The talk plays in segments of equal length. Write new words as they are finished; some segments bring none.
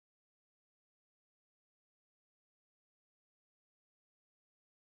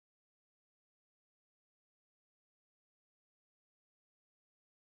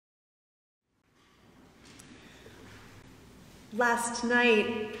Last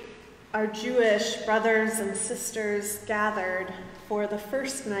night, our Jewish brothers and sisters gathered for the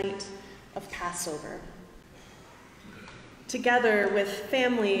first night of Passover. Together with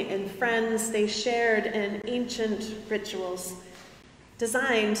family and friends, they shared in ancient rituals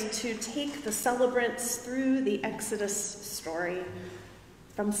designed to take the celebrants through the Exodus story,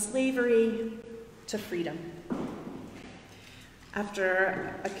 from slavery to freedom.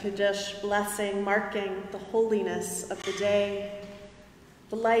 After a Kiddush blessing marking the holiness of the day,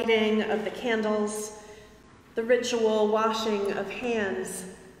 the lighting of the candles, the ritual washing of hands,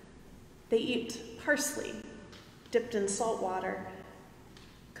 they eat parsley dipped in salt water,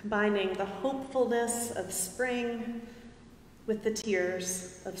 combining the hopefulness of spring with the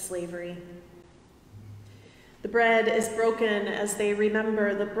tears of slavery. The bread is broken as they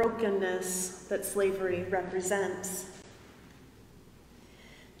remember the brokenness that slavery represents.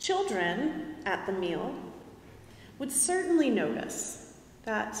 Children at the meal would certainly notice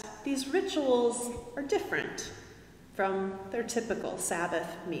that these rituals are different from their typical Sabbath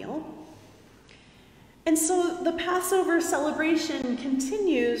meal. And so the Passover celebration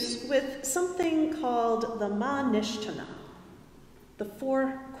continues with something called the Ma-Nishtana, the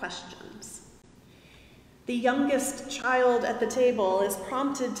 4 questions. The youngest child at the table is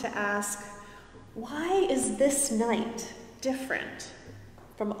prompted to ask, why is this night different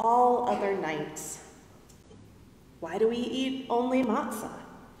from all other nights? Why do we eat only matzah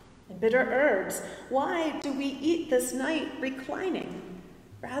and bitter herbs? Why do we eat this night reclining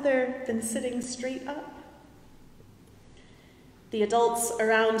rather than sitting straight up? The adults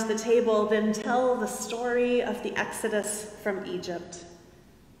around the table then tell the story of the Exodus from Egypt,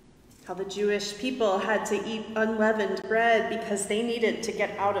 how the Jewish people had to eat unleavened bread because they needed to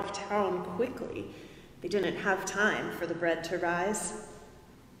get out of town quickly. They didn't have time for the bread to rise.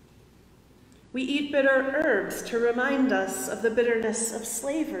 We eat bitter herbs to remind us of the bitterness of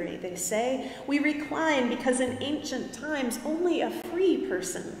slavery, they say. We recline because in ancient times, only a free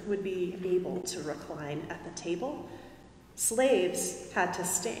person would be able to recline at the table. Slaves had to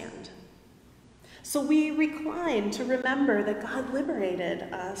stand. So we recline to remember that God liberated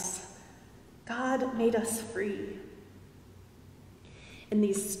us. God made us free. And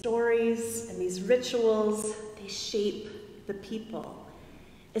these stories and these rituals, they shape the people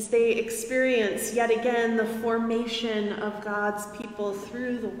as they experience yet again the formation of God's people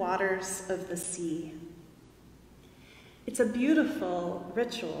through the waters of the sea. It's a beautiful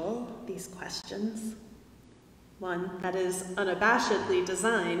ritual, these questions, one that is unabashedly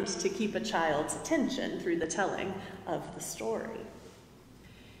designed to keep a child's attention through the telling of the story.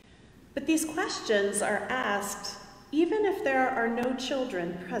 But these questions are asked even if there are no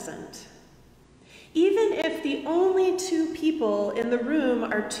children present. Even if the only 2 people in the room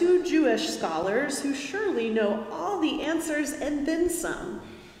are 2 Jewish scholars who surely know all the answers and then some,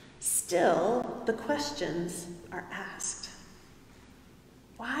 still the questions are asked.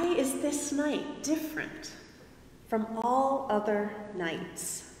 Why is this night different from all other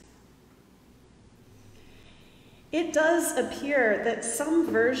nights? It does appear that some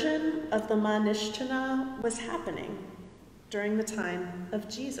version of the Ma-Nishtana was happening during the time of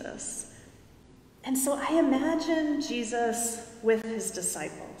Jesus. And so I imagine Jesus with his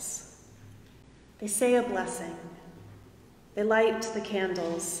disciples. They say a blessing. They light the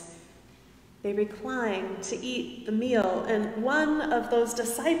candles. They recline to eat the meal. And one of those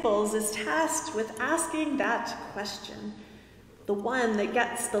disciples is tasked with asking that question, the one that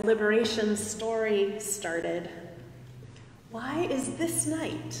gets the liberation story started. Why is this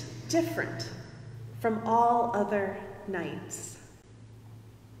night different from all other nights?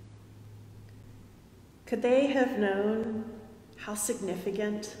 Could they have known how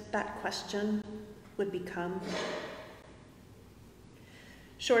significant that question would become?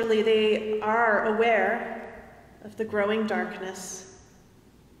 Surely they are aware of the growing darkness,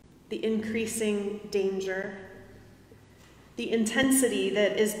 the increasing danger, the intensity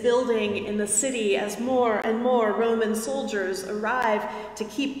that is building in the city as more and more Roman soldiers arrive to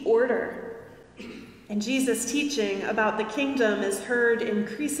keep order. And Jesus' teaching about the kingdom is heard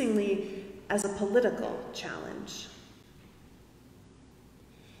increasingly as a political challenge.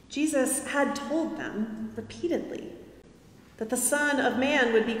 Jesus had told them repeatedly that the Son of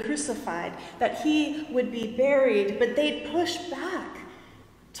Man would be crucified, that he would be buried, but they'd push back,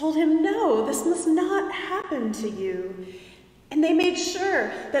 told him, no, this must not happen to you. And they made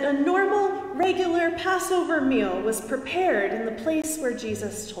sure that a normal, regular Passover meal was prepared in the place where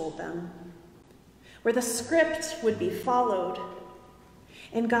Jesus told them, where the script would be followed,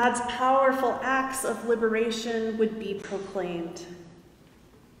 and God's powerful acts of liberation would be proclaimed.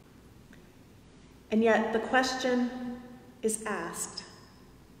 And yet the question is asked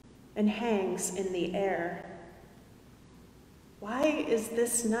and hangs in the air. Why is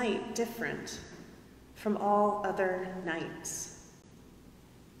this night different from all other nights?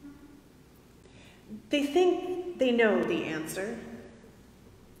 They think they know the answer.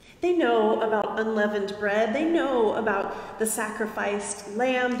 They know about unleavened bread. They know about the sacrificed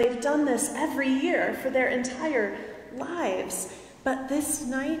lamb. They've done this every year for their entire lives. But this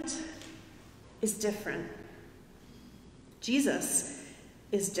night is different. Jesus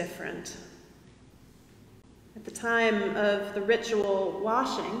is different. At the time of the ritual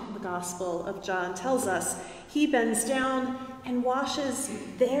washing, the Gospel of John tells us, he bends down and washes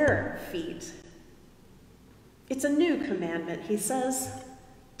their feet. It's a new commandment, he says,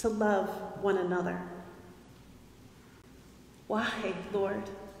 to love one another. Why, Lord?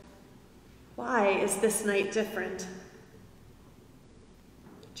 Why is this night different?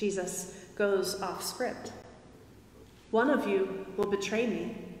 Jesus goes off script. One of you will betray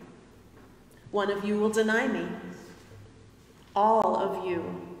me. One of you will deny me. All of you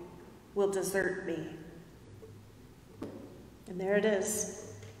will desert me. And there it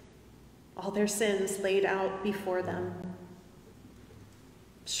is, all their sins laid out before them.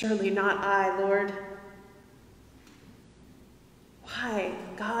 Surely not I, Lord. Why,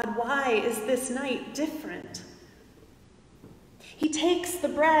 God, why is this night different? He takes the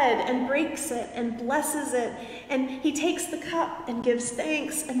bread and breaks it and blesses it, and he takes the cup and gives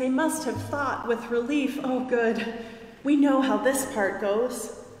thanks, and they must have thought with relief, oh good, we know how this part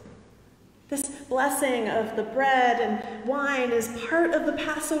goes. This blessing of the bread and wine is part of the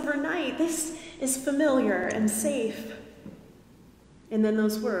Passover night. This is familiar and safe. And then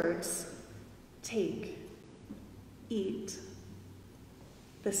those words, take, eat.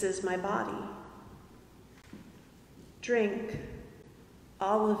 This is my body. Drink,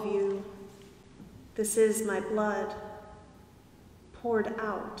 all of you. This is my blood, poured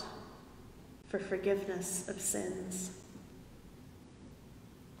out for forgiveness of sins.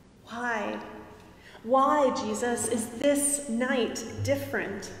 Why? Why, Jesus, is this night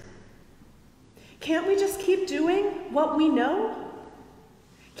different? Can't we just keep doing what we know?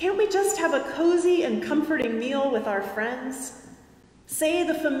 Can't we just have a cozy and comforting meal with our friends? Say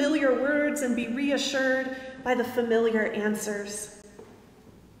the familiar words and be reassured by the familiar answers.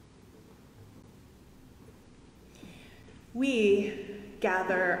 We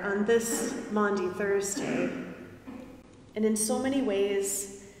gather on this Maundy Thursday, and in so many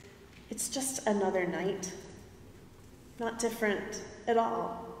ways, it's just another night, not different at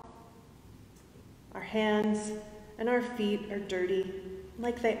all. Our hands and our feet are dirty,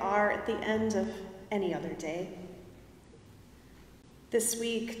 like they are at the end of any other day. This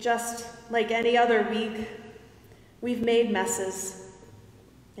week, just like any other week, we've made messes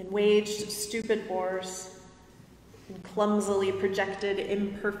and waged stupid wars and clumsily projected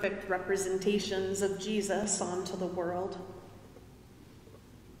imperfect representations of Jesus onto the world.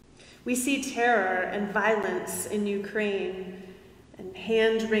 We see terror and violence in Ukraine, and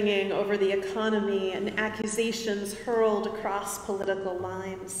hand-wringing over the economy and accusations hurled across political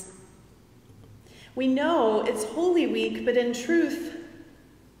lines. We know it's Holy Week, but in truth,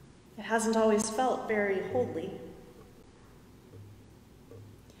 it hasn't always felt very holy.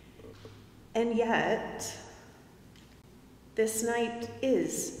 And yet, this night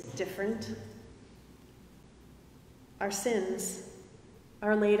is different. Our sins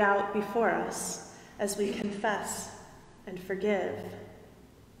are laid out before us as we confess and forgive.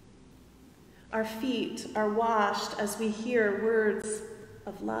 Our feet are washed as we hear words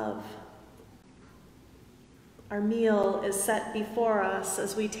of love. Our meal is set before us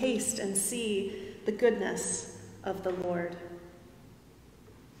as we taste and see the goodness of the Lord.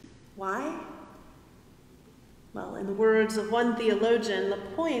 Why? Well, in the words of one theologian, the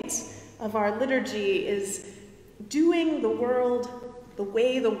point of our liturgy is doing the world the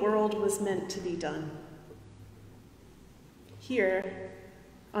way the world was meant to be done. Here,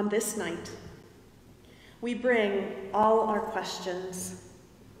 on this night, we bring all our questions,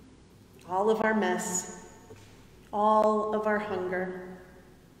 all of our mess, all of our hunger,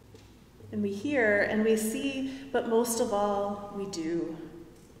 and we hear and we see, but most of all, we do.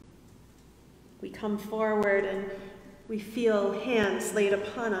 We come forward and we feel hands laid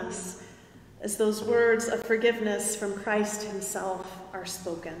upon us as those words of forgiveness from Christ himself are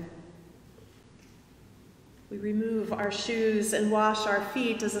spoken. We remove our shoes and wash our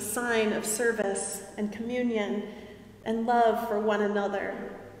feet as a sign of service and communion and love for one another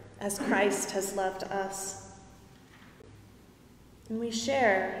as Christ has loved us. And we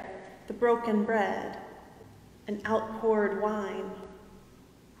share the broken bread and outpoured wine.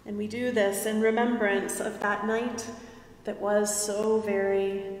 And we do this in remembrance of that night that was so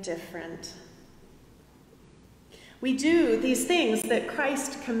very different. We do these things that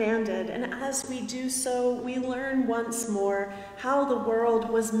Christ commanded, and as we do so, we learn once more how the world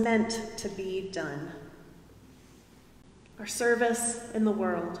was meant to be done. Our service in the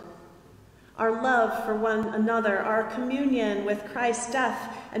world, our love for one another, our communion with Christ's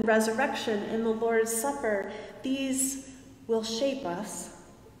death and resurrection in the Lord's Supper, these will shape us.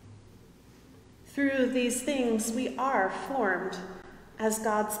 Through these things, we are formed as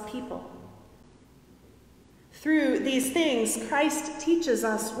God's people. Through these things, Christ teaches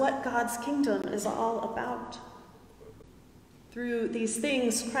us what God's kingdom is all about. Through these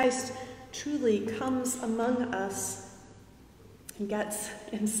things, Christ truly comes among us and gets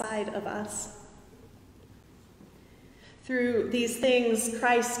inside of us. Through these things,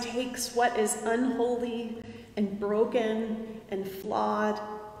 Christ takes what is unholy and broken and flawed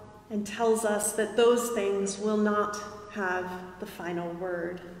and tells us that those things will not have the final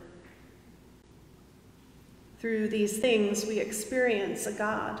word. Through these things, we experience a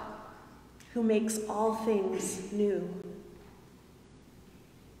God who makes all things new.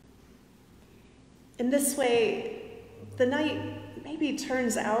 In this way, the night maybe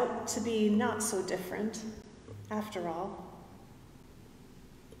turns out to be not so different, after all.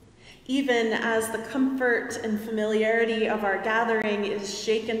 Even as the comfort and familiarity of our gathering is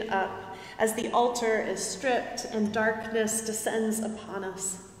shaken up, as the altar is stripped and darkness descends upon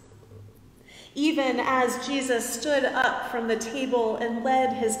us. Even as Jesus stood up from the table and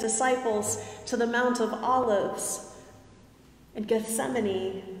led his disciples to the Mount of Olives and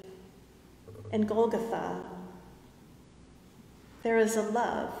Gethsemane and Golgotha, there is a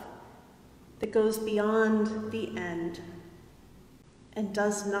love that goes beyond the end and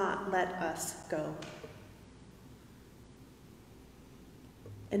does not let us go.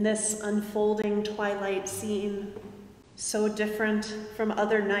 In this unfolding twilight scene, so different from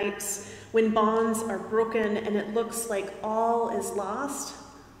other nights when bonds are broken and it looks like all is lost,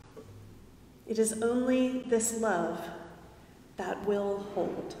 it is only this love that will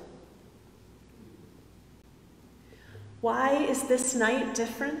hold. Why is this night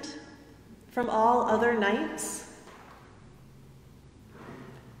different from all other nights?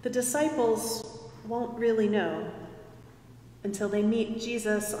 The disciples won't really know until they meet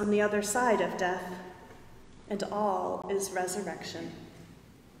Jesus on the other side of death, and all is resurrection.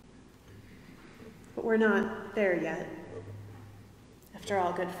 But we're not there yet. After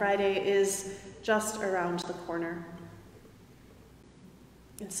all, Good Friday is just around the corner.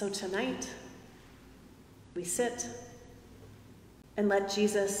 And so tonight, we sit and let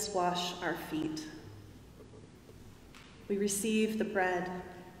Jesus wash our feet. We receive the bread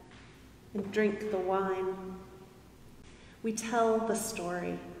and drink the wine. We tell the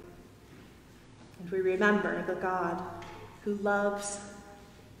story, and we remember the God who loves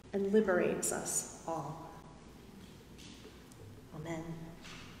and liberates us all. Amen.